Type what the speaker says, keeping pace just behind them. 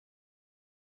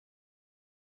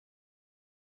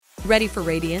Ready for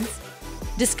radiance?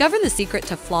 Discover the secret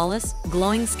to flawless,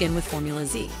 glowing skin with Formula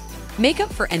Z.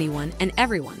 Makeup for anyone and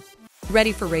everyone.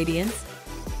 Ready for radiance?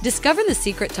 Discover the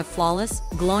secret to flawless,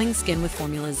 glowing skin with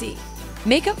Formula Z.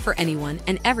 Makeup for anyone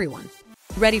and everyone.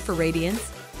 Ready for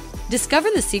radiance? Discover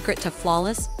the secret to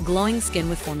flawless, glowing skin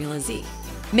with Formula Z.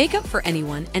 Makeup for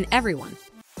anyone and everyone.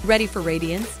 Ready for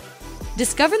radiance?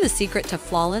 Discover the secret to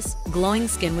flawless, glowing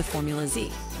skin with Formula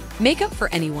Z. Makeup for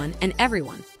anyone and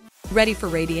everyone. Ready for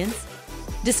radiance?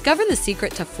 Discover the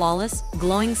secret to flawless,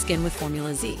 glowing skin with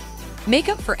Formula Z.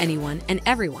 Makeup for anyone and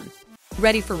everyone.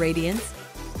 Ready for radiance?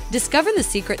 Discover the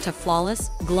secret to flawless,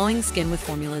 glowing skin with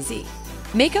Formula Z.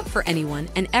 Makeup for anyone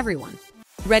and everyone.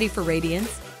 Ready for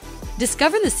radiance?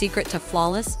 Discover the secret to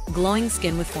flawless, glowing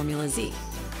skin with Formula Z.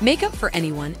 Makeup for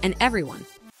anyone and everyone.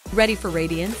 Ready for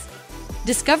radiance?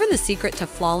 Discover the secret to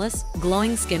flawless,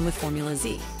 glowing skin with Formula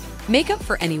Z. Makeup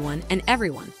for anyone and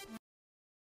everyone.